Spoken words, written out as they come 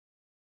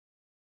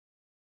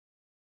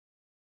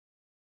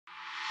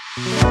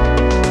Video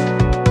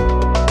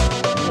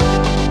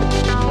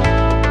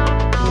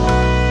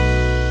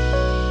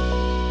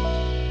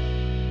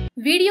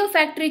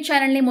factory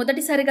channel ని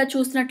మొదటిసారిగా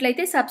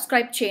చూస్తున్నట్లయితే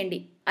సబ్స్క్రైబ్ చేయండి.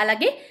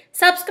 అలాగే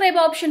సబ్స్క్రైబ్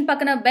ఆప్షన్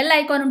పక్కన బెల్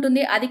ఐకాన్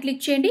ఉంటుంది, అది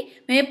క్లిక్ చేయండి.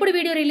 మేము ఎప్పుడు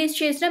వీడియో రిలీజ్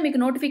చేసినా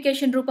మీకు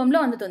నోటిఫికేషన్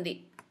రూపంలో అందుతుంది.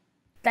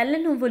 తెల్ల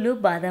నువ్వులు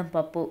బాదం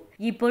పప్పు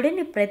ఈ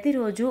పొడిని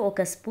ప్రతిరోజు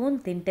ఒక స్పూన్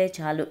తింటే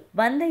చాలు.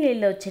 100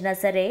 ఏళ్ళు వచ్చినా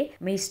సరే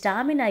మీ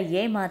స్టామినా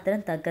ఏ మాత్రం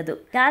తగ్గదు.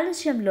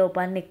 కాల్షియం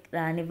లోపాన్ని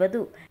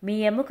రానివ్వదు. మీ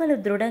ఎముకలు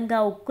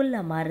దృఢంగా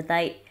ఉక్కుల్లా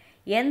మారుతాయి.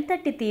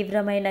 ఎంతటి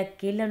తీవ్రమైన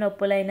కీళ్ళ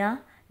నొప్పులైనా,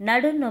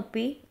 నడుం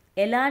నొప్పి,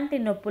 ఎలాంటి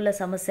నొప్పుల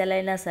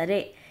సమస్యలైనా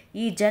సరే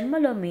ఈ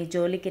జన్మలో మీ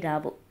జోలికి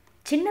రావు.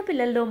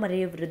 చిన్నపిల్లల్లో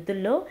మరియు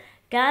వృద్ధుల్లో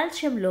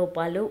కాల్షియం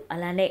లోపాలు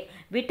అలానే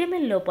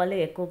విటమిన్ లోపాలు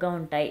ఎక్కువగా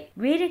ఉంటాయి.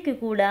 వీరికి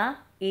కూడా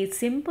ఈ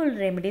సింపుల్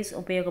రెమెడీస్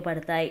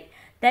ఉపయోగపడతాయి.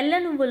 తెల్ల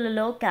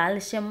నువ్వులలో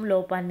కాల్షియం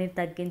లోపాన్ని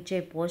తగ్గించే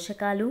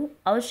పోషకాలు,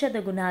 ఔషధ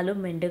గుణాలు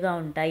మెండుగా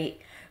ఉంటాయి.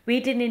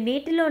 వీటిని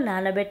నీటిలో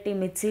నానబెట్టి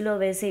మిక్సీలో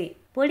వేసి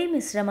పొడి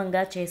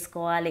మిశ్రమంగా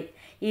చేసుకోవాలి.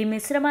 ఈ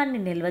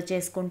మిశ్రమాన్ని నిల్వ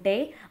చేసుకుంటే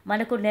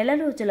మనకు నెల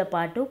రోజుల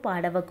పాటు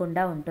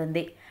పాడవకుండా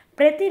ఉంటుంది.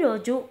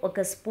 ప్రతిరోజు ఒక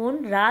స్పూన్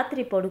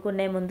రాత్రి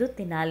పడుకునే ముందు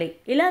తినాలి.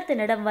 ఇలా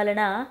తినడం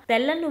వలన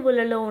తెల్ల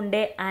నువ్వులలో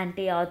ఉండే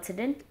యాంటీ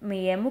ఆక్సిడెంట్ మీ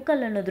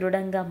ఎముకలను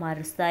దృఢంగా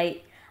మారుస్తాయి.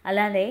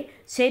 అలానే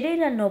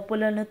శరీర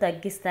నొప్పులను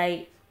తగ్గిస్తాయి.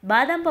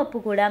 బాదం పప్పు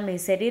కూడా మీ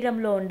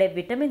శరీరంలో ఉండే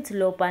విటమిన్స్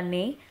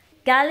లోపాన్ని,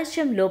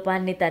 కాల్షియం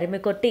లోపాన్ని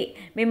తరిమికొట్టి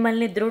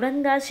మిమ్మల్ని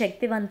దృఢంగా,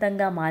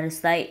 శక్తివంతంగా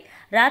మారుస్తాయి.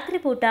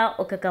 రాత్రిపూట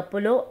ఒక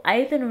కప్పులో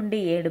 5 నుండి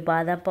 7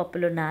 బాదం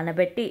పప్పులు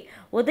నానబెట్టి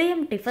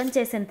ఉదయం టిఫిన్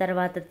చేసిన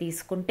తర్వాత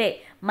తీసుకుంటే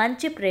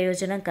మంచి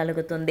ప్రయోజనం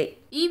కలుగుతుంది.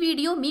 ఈ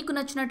వీడియో మీకు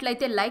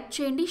నచ్చినట్లయితే లైక్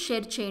చేయండి,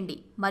 షేర్ చేయండి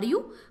మరియు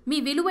మీ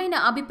విలువైన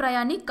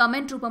అభిప్రాయాన్ని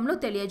కామెంట్ రూపంలో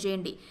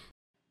తెలియజేయండి.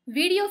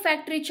 వీడియో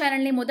ఫ్యాక్టరీ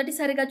ఛానల్ ని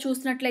మొదటిసారిగా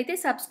చూస్తున్నట్లయితే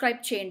సబ్స్క్రైబ్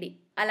చేయండి.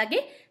 అలాగే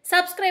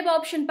సబ్స్క్రైబ్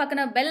ఆప్షన్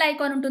పక్కన బెల్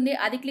ఐకాన్ ఉంటుంది,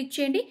 అది క్లిక్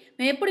చేయండి.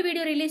 మేము ఎప్పుడు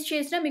వీడియో రిలీజ్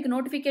చేసినా మీకు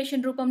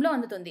నోటిఫికేషన్ రూపంలో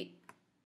అందుతుంది.